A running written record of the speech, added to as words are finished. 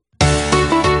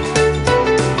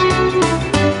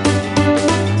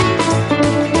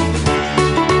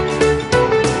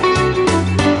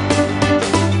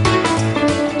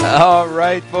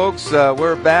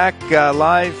We're back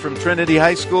live from Trinity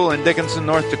High School in Dickinson,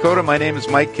 North Dakota. My name is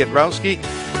Mike Kitrowski.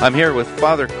 I'm here with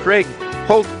Father Craig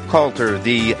Holtkalter,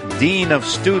 the Dean of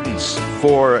Students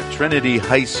for Trinity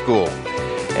High School.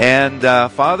 And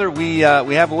Father, we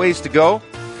have a ways to go.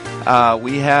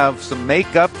 We have some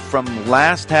makeup from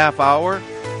last half hour.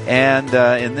 And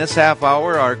in this half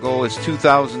hour, our goal is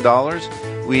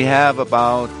 $2,000. We have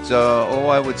about,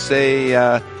 I would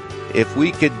say, if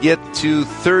we could get to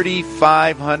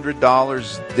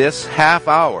 $3,500 this half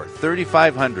hour,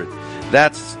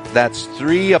 $3,500, that's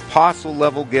 3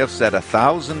 apostle-level gifts at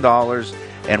 $1,000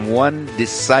 and 1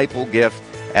 disciple gift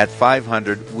at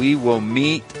 $500. We will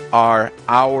meet our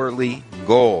hourly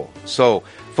goal. So,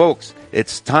 folks,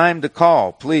 it's time to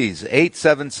call, please,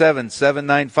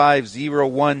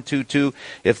 877-795-0122.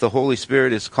 If the Holy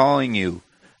Spirit is calling you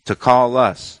to call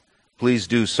us, please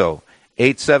do so.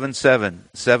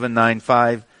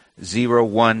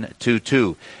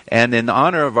 877-795-0122. And in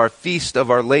honor of our Feast of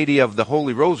Our Lady of the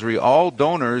Holy Rosary, all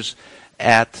donors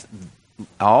at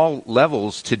all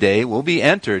levels today will be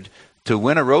entered to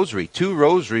win a rosary. 2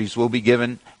 rosaries will be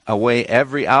given away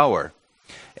every hour.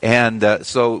 And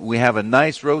so we have a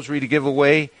nice rosary to give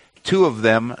away, 2 of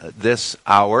them this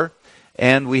hour.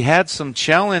 And we had some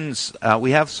challenge.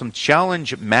 We have some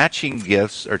challenge matching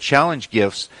gifts or challenge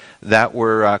gifts that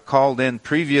were called in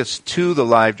previous to the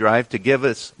live drive to give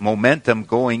us momentum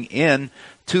going in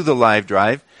to the live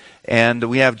drive. And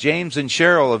we have James and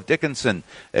Cheryl of Dickinson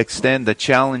extend a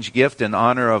challenge gift in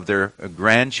honor of their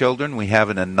grandchildren. We have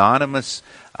an anonymous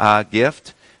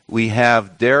gift. We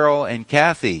have Daryl and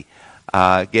Kathy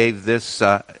gave this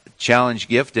challenge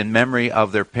gift in memory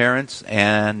of their parents,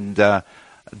 and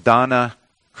Donna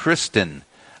Kristen.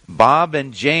 Bob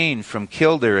and Jane from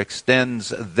Kildare extends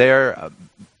their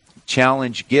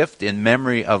challenge gift in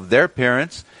memory of their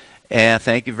parents. And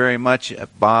thank you very much,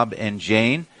 Bob and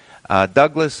Jane.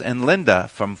 Douglas and Linda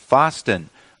from Foston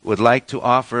would like to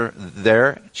offer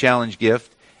their challenge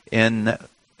gift in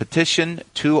petition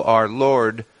to our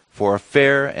Lord for a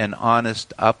fair and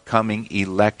honest upcoming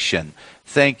election.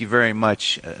 Thank you very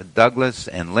much, Douglas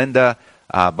and Linda,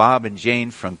 Bob and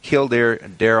Jane from Kildare,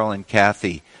 Daryl and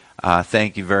Kathy.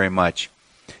 Thank you very much.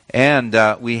 And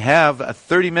we have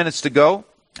 30 minutes to go.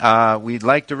 We'd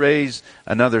like to raise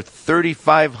another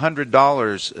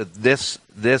 $3,500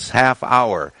 this half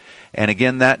hour. And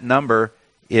again, that number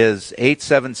is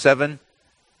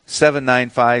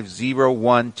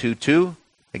 877-795-0122.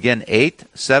 Again,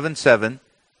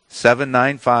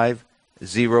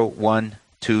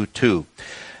 877-795-0122.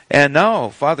 And now,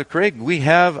 Father Craig, we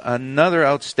have another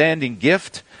outstanding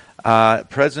gift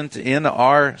present in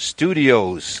our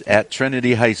studios at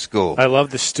Trinity High School. I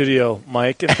love the studio,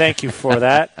 Mike, and thank you for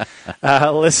that.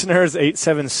 Listeners,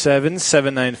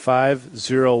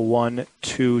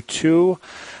 877-795-0122.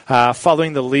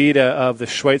 Following the lead of the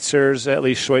Schweitzers, at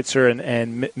least Schweitzer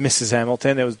and Mrs.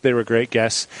 Hamilton, they were great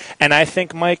guests. And I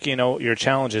think, Mike, your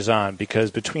challenge is on,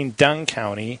 because between Dunn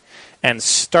County and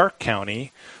Stark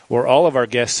County, where all of our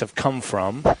guests have come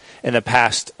from in the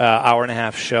past hour and a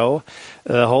half show,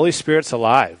 the Holy Spirit's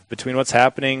alive. Between what's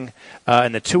happening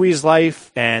in the Tui's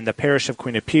life and the parish of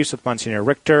Queen of Peace with Monsignor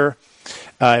Richter,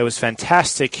 it was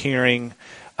fantastic hearing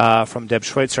from Deb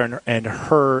Schweitzer and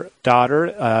her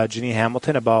daughter, Ginny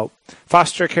Hamilton, about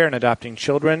foster care and adopting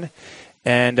children.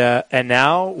 And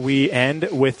now we end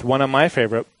with one of my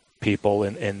favorite people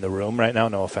in the room right now.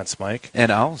 No offense, Mike.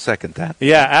 And I'll second that.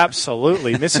 Yeah,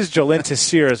 absolutely. Mrs. Jolynn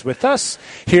Tessier is with us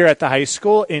here at the high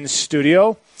school in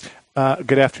studio.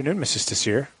 Good afternoon, Mrs.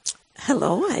 Tessier.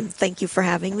 Hello, and thank you for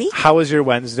having me. How was your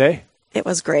Wednesday? It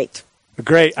was great.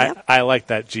 Great. Yep. I like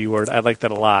that G word. I like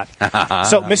that a lot.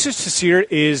 So Mrs. Tessier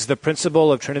is the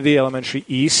principal of Trinity Elementary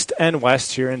East and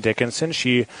West here in Dickinson.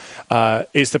 She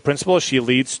is the principal. She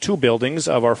leads 2 buildings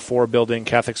of our 4-building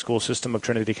Catholic school system of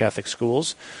Trinity Catholic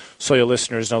Schools. So your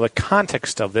listeners know the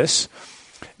context of this.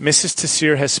 Mrs.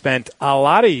 Tessier has spent a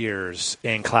lot of years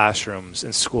in classrooms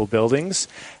and school buildings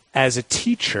as a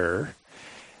teacher.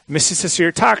 Mrs.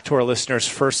 Tessier, talk to our listeners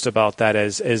first about that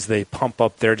as they pump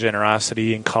up their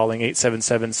generosity in calling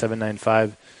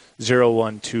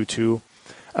 877-795-0122.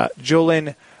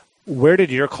 Jolynn, where did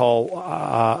your call?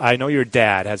 I know your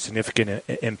dad had significant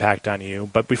impact on you,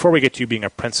 but before we get to you being a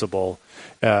principal,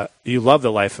 you love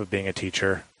the life of being a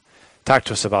teacher. Talk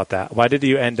to us about that. Why did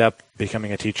you end up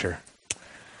becoming a teacher?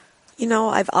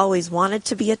 I've always wanted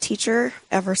to be a teacher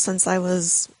ever since I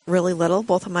was really little.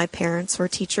 Both of my parents were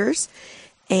teachers.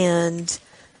 And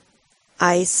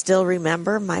I still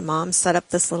remember my mom set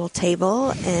up this little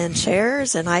table and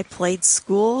chairs, and I played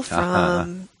school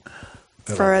for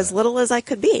as little as I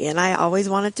could be. And I always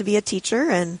wanted to be a teacher,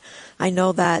 and I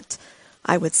know that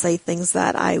I would say things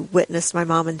that I witnessed my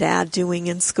mom and dad doing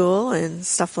in school and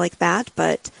stuff like that,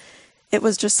 but it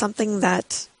was just something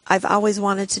that I've always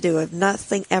wanted to do. If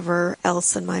nothing ever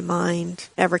else in my mind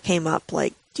ever came up,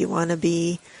 like, do you want to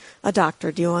be a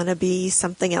doctor? Do you want to be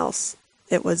something else?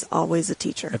 It was always a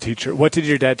teacher. A teacher. What did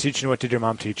your dad teach and what did your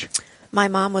mom teach? My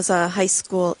mom was a high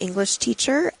school English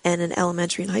teacher and an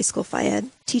elementary and high school Phi-Ed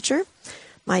teacher.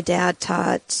 My dad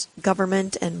taught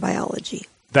government and biology.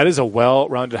 That is a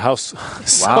well-rounded house. Wow.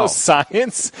 So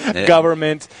science,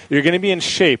 government. You're going to be in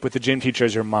shape with the gym teacher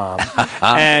as your mom,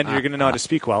 and you're going to know how to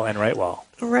speak well and write well.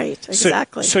 Right,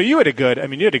 exactly. So you had a good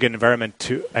environment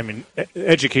too. I mean,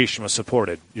 education was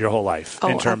supported your whole life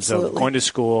in terms of going to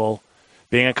school,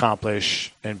 being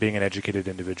accomplished, and being an educated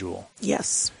individual.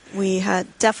 Yes, we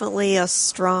had definitely a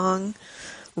strong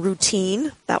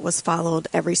routine that was followed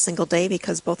every single day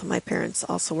because both of my parents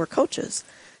also were coaches.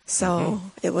 So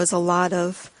it was a lot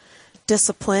of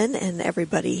discipline, and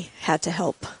everybody had to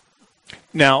help.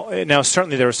 Now,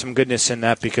 certainly there was some goodness in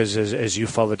that because as you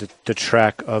followed the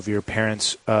track of your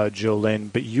parents,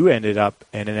 Jolynn, but you ended up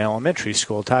in an elementary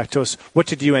school. Talk to us. What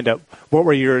did you end up? What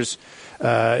were yours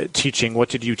teaching? What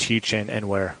did you teach and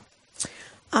where?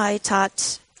 I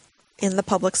taught in the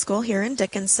public school here in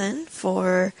Dickinson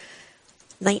for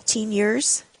 19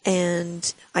 years,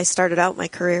 and I started out my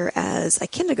career as a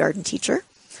kindergarten teacher.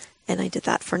 And I did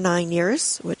that for 9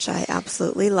 years, which I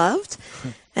absolutely loved.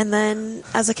 And then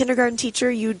as a kindergarten teacher,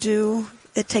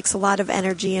 it takes a lot of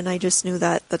energy, and I just knew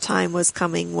that the time was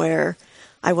coming where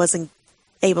I wasn't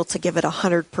able to give it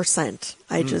 100%.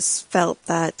 I just felt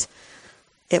that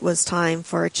it was time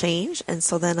for a change. And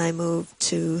so then I moved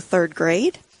to third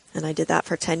grade, and I did that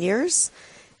for 10 years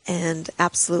and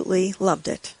absolutely loved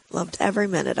it. Loved every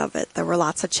minute of it. There were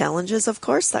lots of challenges, of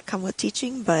course, that come with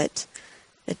teaching, but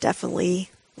it definitely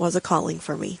was a calling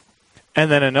for me. And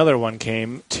then another one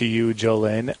came to you,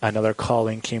 Jolynn. Another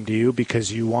calling came to you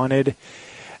because you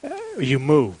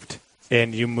moved.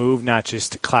 And you moved not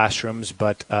just classrooms,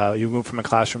 but you moved from a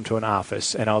classroom to an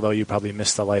office. And although you probably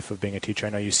missed the life of being a teacher, I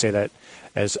know you say that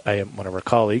as I am one of our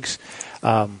colleagues.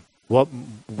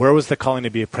 Where was the calling to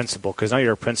be a principal? Because now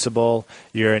you're a principal,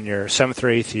 you're in your 7th or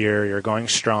 8th year, you're going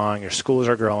strong, your schools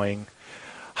are growing.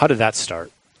 How did that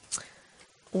start?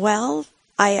 Well,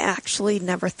 I actually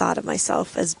never thought of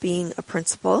myself as being a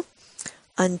principal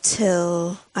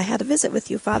until I had a visit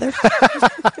with you, Father.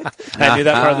 I knew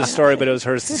that part of the story, but it was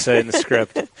hers to say in the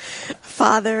script.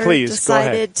 Father Please,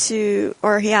 decided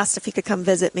he asked if he could come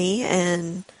visit me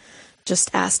and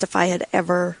just asked if I had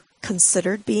ever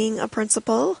considered being a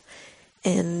principal.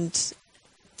 And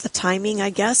the timing,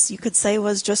 I guess you could say,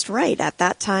 was just right. At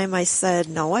that time, I said,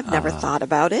 no, I've never thought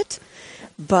about it,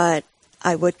 but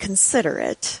I would consider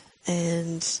it.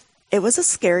 And it was a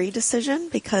scary decision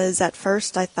because at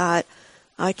first I thought,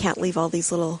 I can't leave all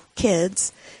these little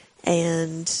kids.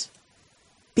 And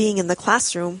being in the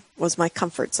classroom was my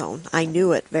comfort zone. I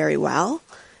knew it very well,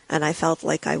 and I felt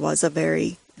like I was a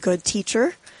very good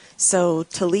teacher. So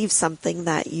to leave something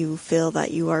that you feel that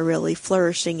you are really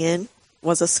flourishing in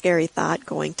was a scary thought,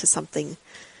 going to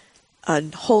a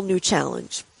whole new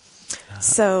challenge.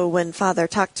 So when Father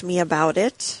talked to me about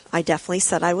it, I definitely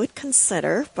said I would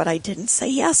consider, but I didn't say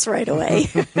yes right away.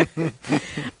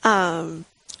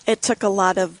 It took a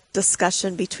lot of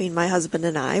discussion between my husband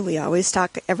and I. We always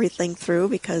talk everything through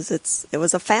because it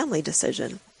was a family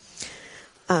decision.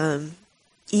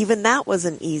 Even that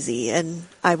wasn't easy, and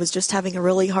I was just having a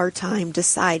really hard time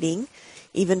deciding,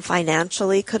 even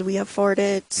financially, could we afford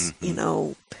it?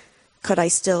 Mm-hmm. Could I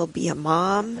still be a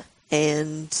mom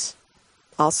and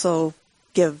also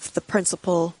give the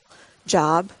principal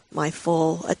job my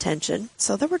full attention?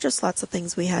 So there were just lots of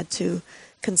things we had to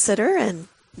consider and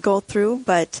go through,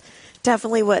 but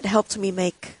definitely what helped me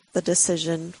make the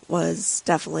decision was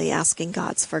definitely asking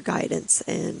God for guidance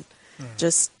and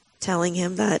just telling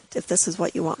him that if this is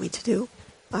what you want me to do,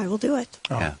 I will do it.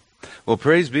 Yeah. Well,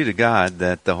 praise be to God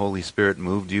that the Holy Spirit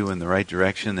moved you in the right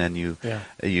direction, and you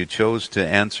chose to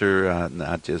answer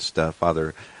not just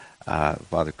Father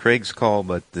Craig's call,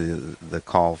 but the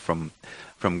call from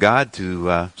God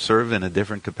to serve in a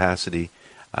different capacity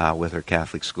with our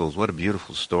Catholic schools. What a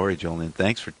beautiful story, Jolynn.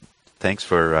 Thanks for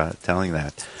telling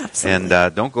that. Absolutely.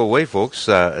 And don't go away, folks.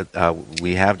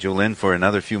 We have Jolynn for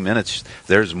another few minutes.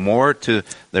 There's more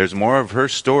of her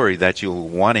story that you'll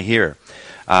want to hear.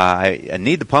 I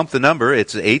need to pump the number.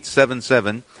 It's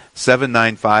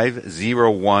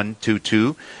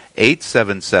 877-795-0122.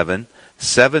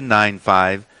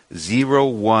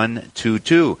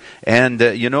 877-795-0122. And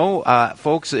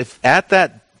folks, if at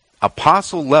that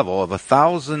apostle level of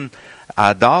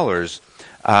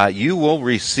 $1,000, you will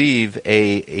receive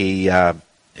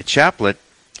chaplet,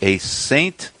 a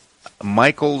St.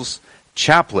 Michael's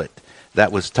chaplet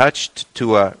that was touched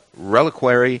to a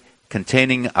reliquary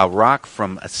containing a rock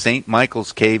from St.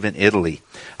 Michael's Cave in Italy.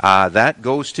 That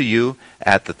goes to you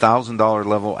at the $1,000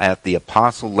 level, at the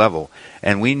apostle level.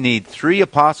 And we need 3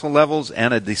 apostle levels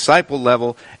and a disciple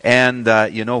level, and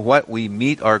you know what? We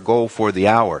meet our goal for the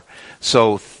hour.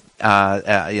 So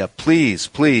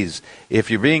please,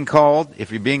 if you're being called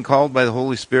by the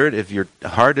Holy Spirit, if your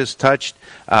heart is touched,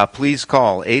 please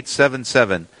call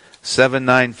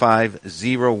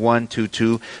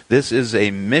 877-795-0122. This is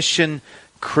a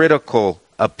mission-critical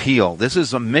appeal. This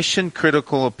is a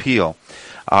mission-critical appeal.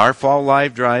 Our Fall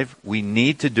Live Drive, we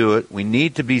need to do it. We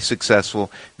need to be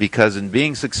successful, because in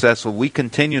being successful, we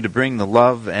continue to bring the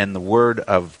love and the word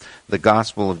of the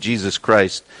gospel of Jesus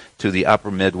Christ to the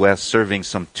upper Midwest, serving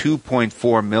some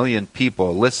 2.4 million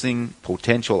people, a listening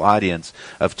potential audience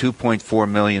of 2.4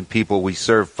 million people. We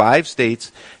serve 5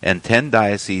 states and 10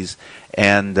 dioceses,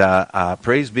 and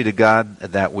praise be to God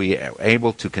that we are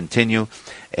able to continue,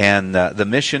 and the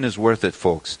mission is worth it,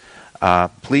 folks.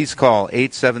 Please call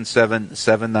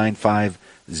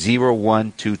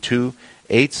 877-795-0122,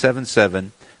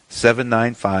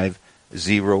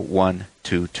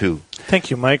 877-795-0122.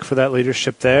 Thank you, Mike, for that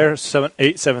leadership there.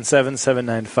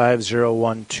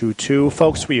 877-795-0122.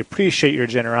 Folks, we appreciate your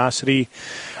generosity,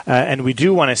 and we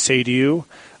do want to say to you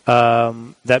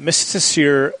that Mrs.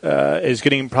 Cecile is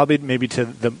getting probably maybe to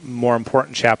the more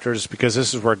important chapters, because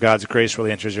this is where God's grace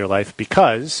really enters your life,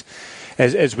 because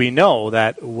as we know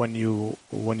that when you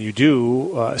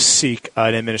do seek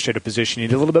an administrative position, you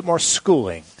need a little bit more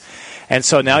schooling. And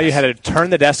so now you had to turn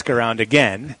the desk around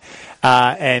again.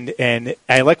 And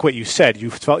I like what you said. You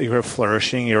felt you were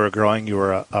flourishing, you were growing, you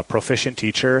were a proficient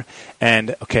teacher.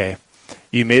 And, okay,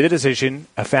 you made a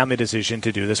family decision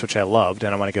to do this, which I loved,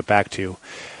 and I want to get back to.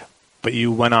 But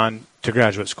you went on to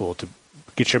graduate school to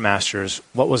get your master's.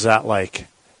 What was that like?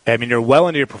 I mean, you're well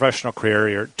into your professional career.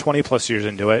 You're 20-plus years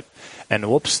into it. And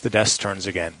whoops, the desk turns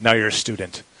again. Now you're a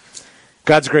student.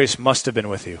 God's grace must have been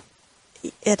with you.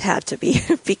 It had to be,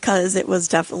 because it was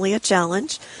definitely a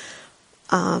challenge.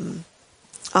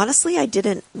 Honestly, I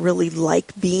didn't really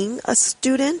like being a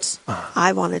student.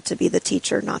 I wanted to be the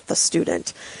teacher, not the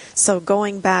student. So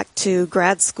going back to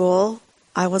grad school,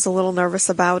 I was a little nervous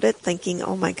about it, thinking,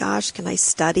 oh my gosh, can I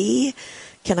study?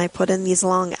 Can I put in these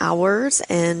long hours?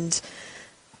 And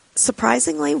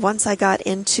surprisingly, once I got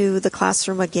into the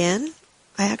classroom again,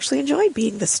 I actually enjoyed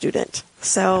being the student.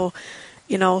 So,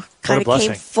 kind of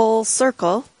came full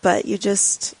circle, but you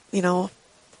just, I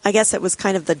guess it was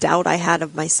kind of the doubt I had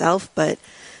of myself, but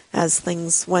as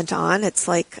things went on, it's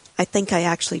like I think I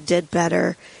actually did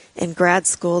better in grad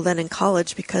school than in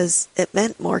college, because it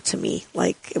meant more to me.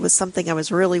 Like, it was something I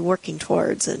was really working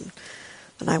towards, and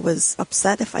I was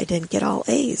upset if I didn't get all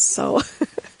A's. So,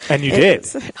 and you did.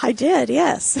 I did,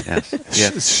 yes.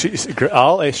 Yes. She's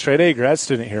all a straight A grad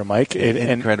student here, Mike.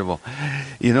 Incredible. I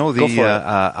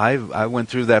went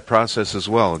through that process as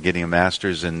well, getting a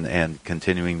master's and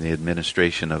continuing the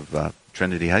administration of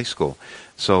Trinity High School.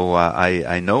 So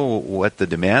I know what the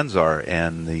demands are,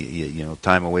 and the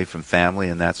time away from family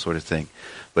and that sort of thing.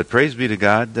 But praise be to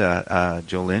God,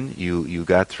 Jolynn, you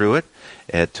got through it.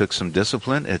 It took some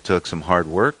discipline. It took some hard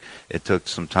work. It took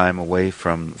some time away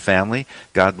from family.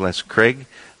 God bless Craig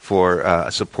for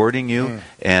supporting you,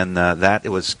 and that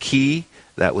was key.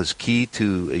 That was key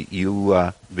to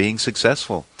you being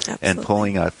successful. Absolutely. And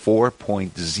pulling a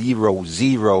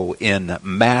 4.00 in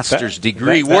master's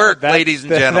degree work, ladies and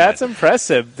gentlemen. That's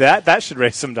impressive. That should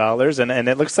raise some dollars, and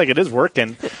it looks like it is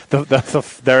working.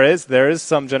 There is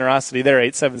some generosity there.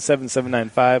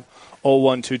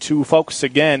 877-795-0122. Folks,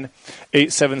 again,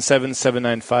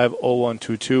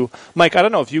 877-795-0122. Mike, I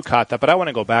don't know if you caught that, but I want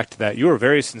to go back to that. You were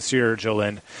very sincere,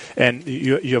 Jolynn, and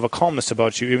you have a calmness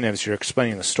about you, even as you're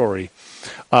explaining the story.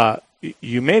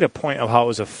 You made a point of how it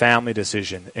was a family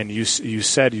decision, and you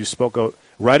said you spoke out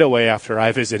right away after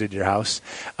I visited your house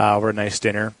over a nice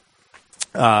dinner.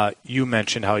 You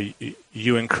mentioned how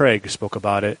you and Craig spoke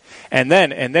about it, and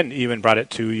then even brought it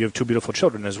to, you have 2 beautiful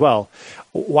children as well.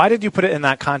 Why did you put it in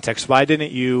that context? Why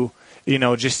didn't you,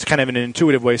 just kind of in an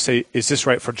intuitive way say, is this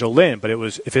right for Jolynn? But it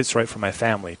was, if it's right for my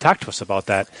family. Talk to us about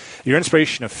that. Your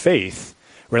inspiration of faith,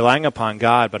 relying upon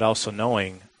God, but also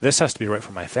knowing this has to be right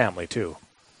for my family too.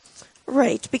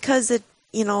 Right, because it,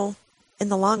 in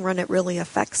the long run, it really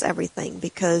affects everything,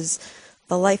 because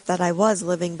the life that I was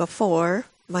living before,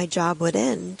 my job would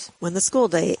end when the school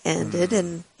day ended,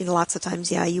 and lots of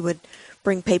times, you would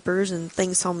bring papers and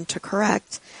things home to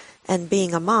correct, and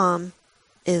being a mom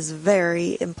is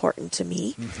very important to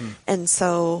me, and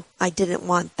so I didn't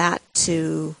want that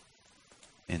to,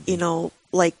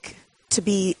 like to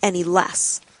be any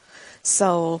less.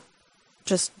 So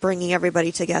just bringing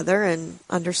everybody together and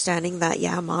understanding that,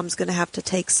 mom's going to have to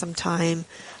take some time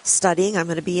studying. I'm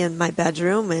going to be in my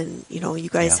bedroom, and, you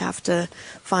guys have to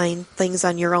find things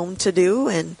on your own to do.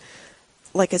 And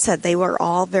like I said, they were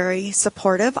all very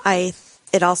supportive.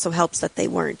 It also helps that they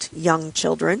weren't young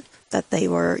children, that they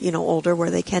were, older,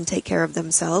 where they can take care of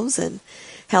themselves and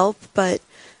help. But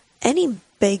any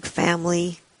big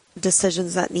family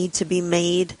decisions that need to be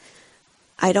made,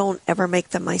 I don't ever make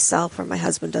them myself, or my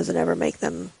husband doesn't ever make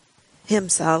them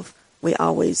himself. We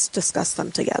always discuss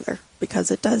them together because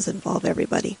it does involve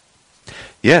everybody.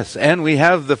 Yes, and we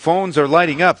have the phones are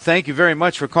lighting up. Thank you very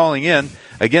much for calling in.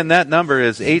 Again, that number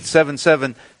is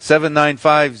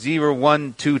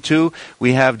 877-795-0122.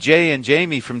 We have Jay and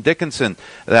Jamie from Dickinson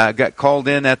that got called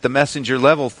in at the messenger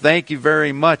level. Thank you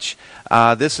very much.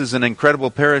 This is an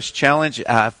incredible parish challenge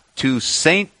to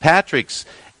St. Patrick's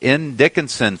in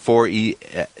Dickinson for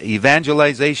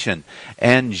evangelization.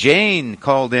 And Jane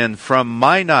called in from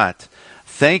Minot.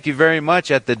 Thank you very much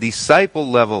at the disciple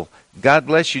level. God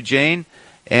bless you, Jane.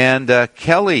 And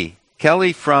Kelly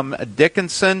from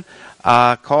Dickinson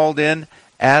called in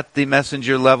at the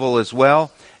messenger level as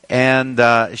well. And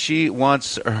she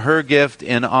wants her gift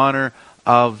in honor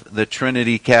of the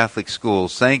Trinity Catholic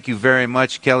Schools. Thank you very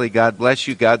much, Kelly. God bless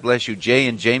you. God bless you, Jay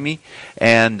and Jamie,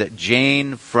 and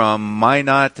Jane from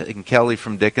Minot and Kelly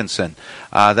from Dickinson.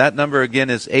 That number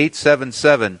again is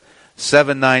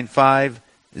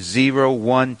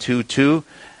 877-795-0122.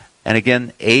 And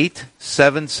again,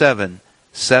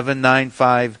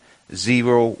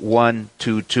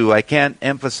 877-795-0122. I can't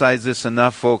emphasize this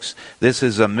enough, folks. This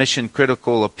is a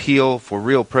mission-critical appeal for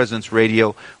Real Presence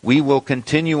Radio. We will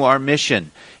continue our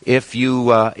mission if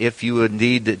you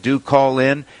indeed do call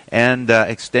in and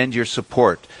extend your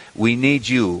support. We need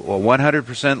you,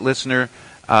 100% listener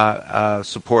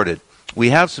supported.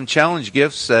 We have some challenge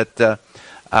gifts that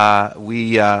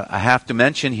we have to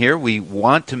mention here. We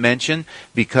want to mention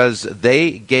because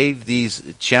they gave these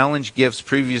challenge gifts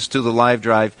previous to the live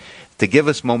drive to give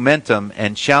us momentum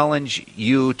and challenge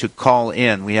you to call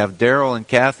in. We have Daryl and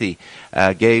Kathy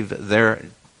gave their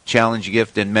challenge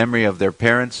gift in memory of their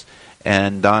parents,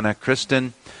 and Donna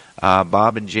Kristen,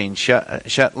 Bob and Jane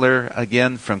Shetler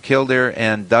again from Kildare,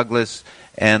 and Douglas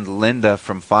and Linda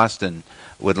from Foston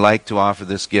would like to offer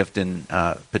this gift in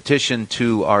petition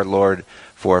to our Lord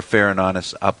for a fair and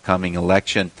honest upcoming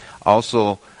election.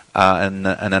 Also, an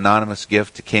anonymous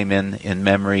gift came in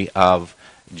memory of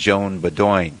Joan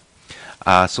Bedoin.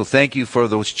 So thank you for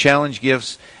those challenge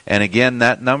gifts. And again,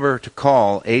 that number to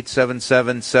call,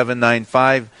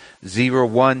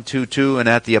 877-795-0122. And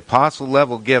at the apostle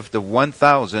level gift of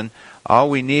 1,000, all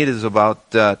we need is about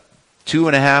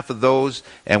 2.5 of those,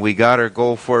 and we got our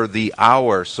goal for the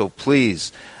hour. So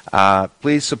please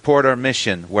support our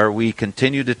mission, where we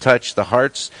continue to touch the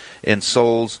hearts and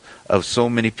souls of so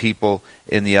many people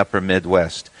in the upper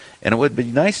Midwest. And it would be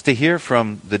nice to hear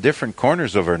from the different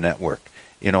corners of our network,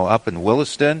 up in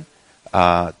Williston,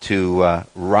 to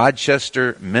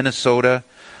Rochester, Minnesota,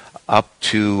 up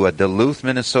to Duluth,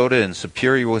 Minnesota, and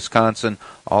Superior, Wisconsin,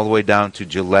 all the way down to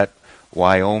Gillette,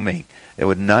 Wyoming. It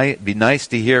would be nice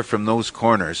to hear from those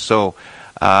corners. So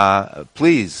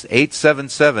please,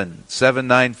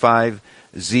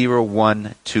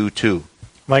 877-795-0122.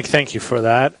 Mike, thank you for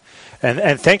that.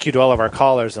 And thank you to all of our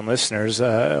callers and listeners.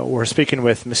 We're speaking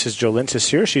with Mrs. Jolintis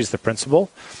here. She's the principal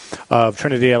of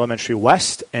Trinity Elementary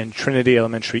West and Trinity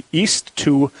Elementary East,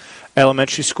 2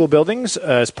 elementary school buildings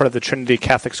as part of the Trinity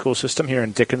Catholic School System here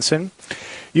in Dickinson.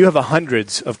 You have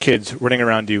hundreds of kids running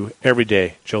around you every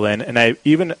day, Jolene, and I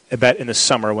even bet in the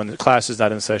summer when the class is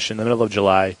not in session, in the middle of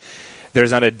July,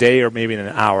 there's not a day or maybe an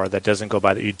hour that doesn't go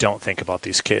by that you don't think about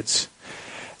these kids.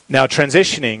 Now,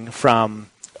 transitioning from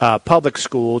public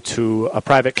school to a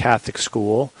private Catholic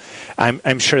school,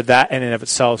 I'm sure that in and of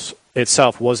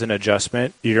itself was an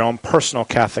adjustment. Your own personal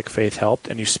Catholic faith helped,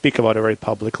 and you speak about it very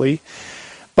publicly.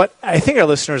 But I think our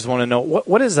listeners want to know,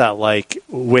 what is that like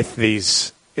with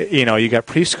these, you got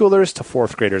preschoolers to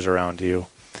 4th graders around you.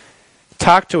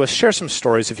 Talk to us, share some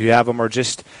stories if you have them, or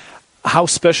just how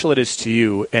special it is to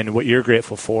you and what you're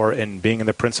grateful for in being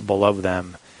the principal of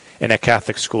them in a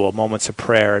Catholic school, moments of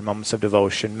prayer and moments of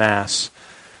devotion, Mass.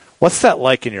 What's that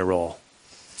like in your role?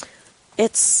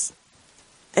 It's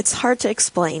hard to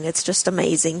explain. It's just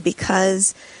amazing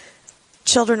because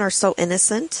children are so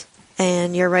innocent.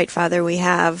 And you're right, Father, we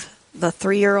have the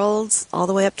 3-year-olds all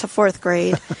the way up to 4th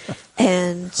grade,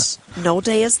 and no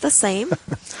day is the same.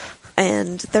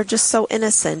 And they're just so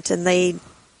innocent, and they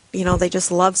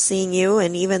just love seeing you.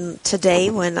 And even today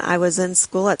when I was in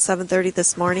school at 7:30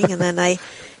 this morning, and then I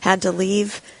had to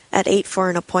leave at 8 for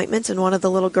an appointment, and one of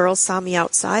the little girls saw me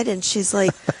outside, and she's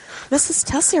like, Mrs.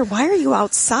 Tessier, why are you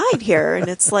outside here? And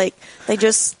it's like, they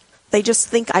just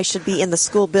think I should be in the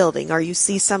school building, or you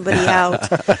see somebody out,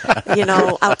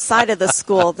 outside of the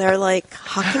school. They're like,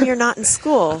 how come you're not in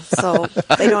school? So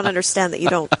they don't understand that you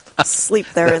don't sleep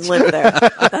there and live there.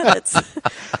 That it's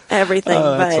everything.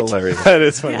 That's but hilarious. That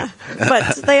is funny. yeah,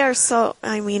 but they are so,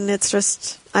 it's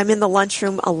just, I'm in the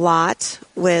lunchroom a lot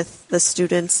with the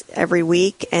students every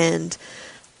week, and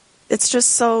it's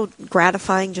just so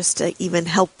gratifying just to even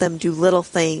help them do little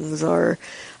things, or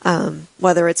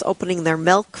whether it's opening their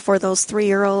milk for those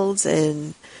 3-year-olds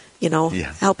and,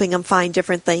 helping them find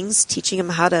different things, teaching them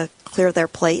how to clear their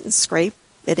plate and scrape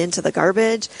it into the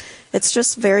garbage. It's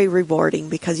just very rewarding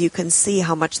because you can see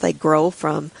how much they grow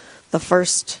from the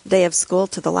first day of school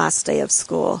to the last day of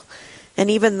school. And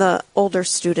even the older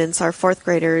students, our 4th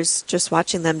graders, just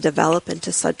watching them develop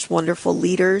into such wonderful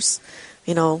leaders.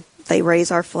 They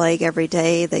raise our flag every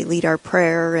day. They lead our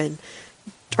prayer and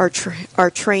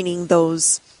are training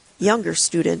those younger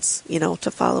students,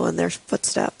 to follow in their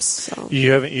footsteps. So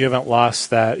You haven't lost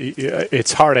that.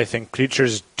 It's hard, I think.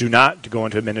 Teachers do not go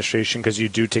into administration because you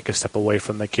do take a step away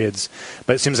from the kids.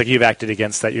 But it seems like you've acted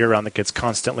against that. You're around the kids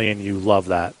constantly, and you love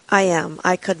that. I am.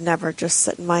 I could never just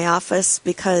sit in my office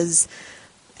because,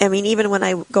 even when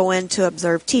I go in to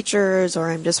observe teachers or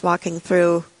I'm just walking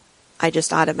through, I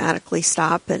just automatically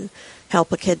stop and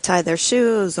help a kid tie their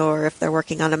shoes, or if they're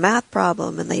working on a math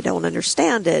problem and they don't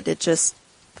understand it, it just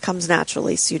comes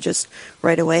naturally. So you just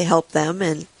right away help them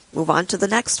and move on to the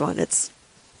next one. It's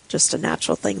just a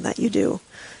natural thing that you do.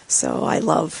 So I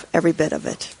love every bit of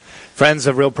it. Friends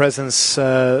of Real Presence,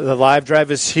 the live drive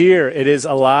is here. It is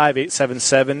alive,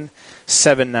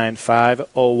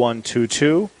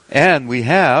 877-795-0122. And we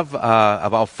have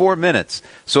about 4 minutes.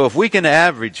 So if we can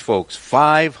average, folks,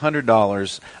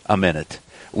 $500 a minute,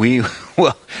 we'll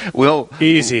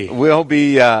Easy. We'll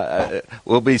be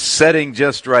setting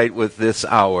just right with this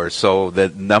hour. So the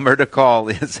number to call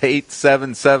is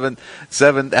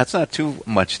 877-7. That's not too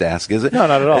much to ask, is it? No,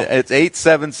 not at all. It's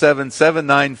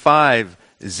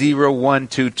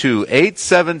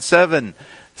 877-795-0122.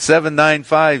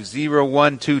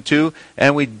 877-795-0122.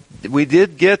 And we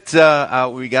did get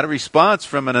we got a response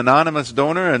from an anonymous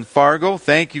donor in Fargo.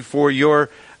 Thank you for your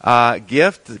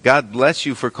gift. God bless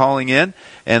you for calling in,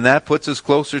 and that puts us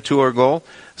closer to our goal.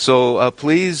 So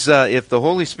please, if the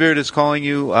Holy Spirit is calling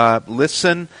you,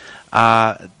 listen,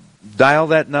 dial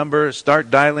that number.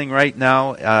 Start dialing right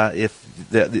now. If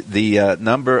the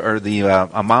number or the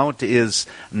amount is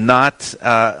not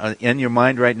in your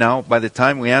mind right now, by the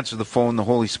time we answer the phone, the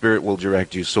Holy Spirit will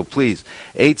direct you. So please,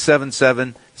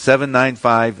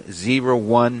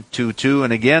 877-795-0122.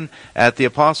 And again, at the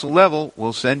Apostle level,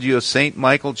 we'll send you a St.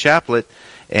 Michael chaplet,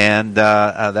 and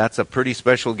that's a pretty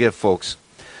special gift, folks.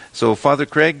 So, Father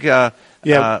Craig, go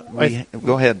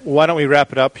ahead. Why don't we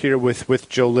wrap it up here with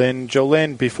Jolynn?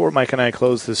 Jolynn, before Mike and I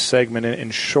close this segment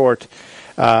in short,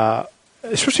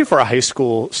 especially for our high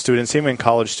school students, even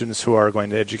college students who are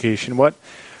going to education,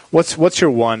 what's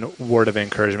your one word of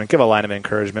encouragement? Give a line of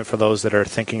encouragement for those that are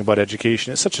thinking about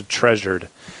education. It's such a treasured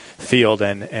field,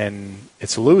 and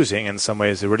it's losing in some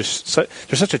ways. There's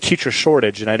such a teacher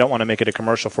shortage, and I don't want to make it a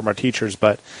commercial from our teachers,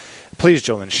 but please,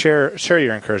 Jolynn, share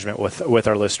your encouragement with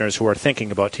our listeners who are thinking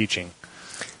about teaching.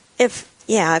 If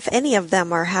any of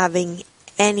them are having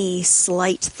any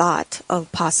slight thought of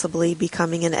possibly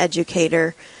becoming an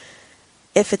educator,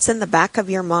 if it's in the back of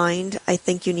your mind, I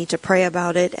think you need to pray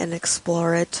about it and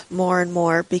explore it more and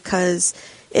more, because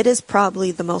it is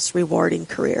probably the most rewarding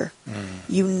career.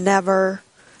 You never,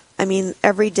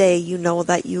 every day you know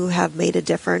that you have made a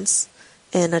difference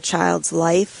in a child's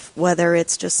life, whether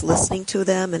it's just listening to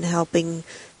them and helping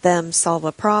them solve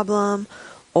a problem,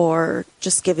 or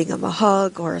just giving them a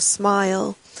hug or a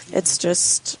smile. It's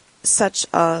just such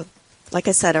a, like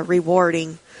I said, a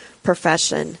rewarding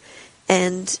profession.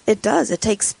 And it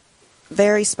takes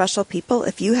very special people.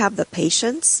 If you have the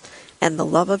patience and the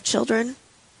love of children,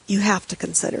 you have to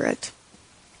consider it.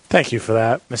 Thank you for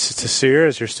that, Mrs. Tessier,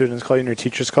 as your students call you and your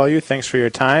teachers call you. Thanks for your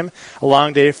time. A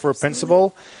long day for a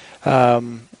principal.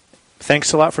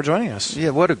 Thanks a lot for joining us. Yeah,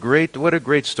 what a great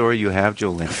story you have,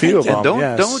 Jolynn. A few of them,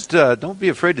 yes. Don't be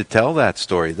afraid to tell that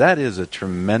story. That is a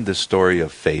tremendous story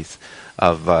of faith,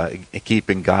 of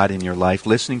keeping God in your life,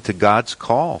 listening to God's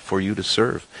call for you to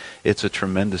serve. It's a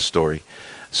tremendous story.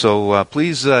 So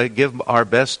please give our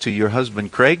best to your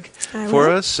husband, Craig, for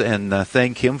us, and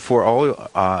thank him for all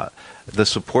the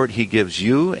support he gives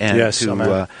you and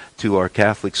to our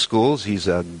Catholic schools. He's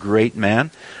a great man.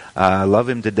 I love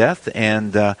him to death,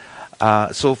 and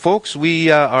So, folks, we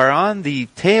are on the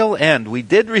tail end. We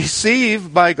did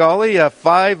receive, by golly, a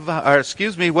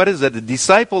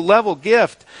disciple level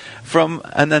gift from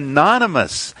an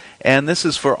anonymous, and this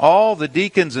is for all the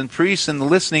deacons and priests in the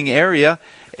listening area.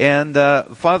 And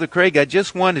Father Craig, I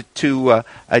just want to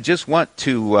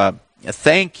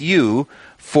thank you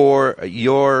for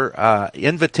your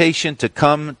invitation to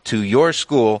come to your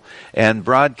school and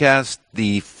broadcast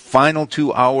the final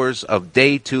 2 hours of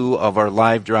day 2 of our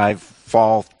live drive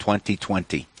fall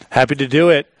 2020. Happy to do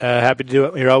it.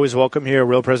 You're always welcome here.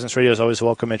 Real Presence Radio is always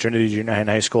welcome at Trinity Junior High and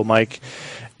High School. Mike,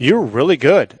 you're really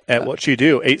good at what you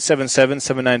do.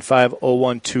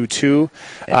 877-795-0122.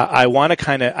 I want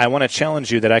to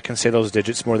challenge you that I can say those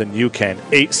digits more than you can.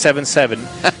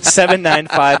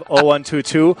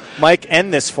 877-795-0122. Mike,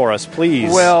 end this for us,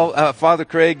 please. Well, Father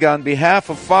Craig, on behalf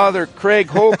of Father Craig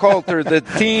Hochhalter, the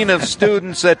Dean of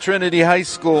Students at Trinity High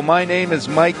School, my name is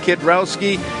Mike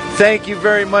Kidrowski. Thank you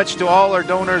very much to all our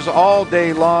donors all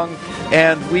day long,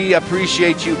 and we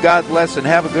appreciate you. God bless, and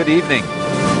have a good evening.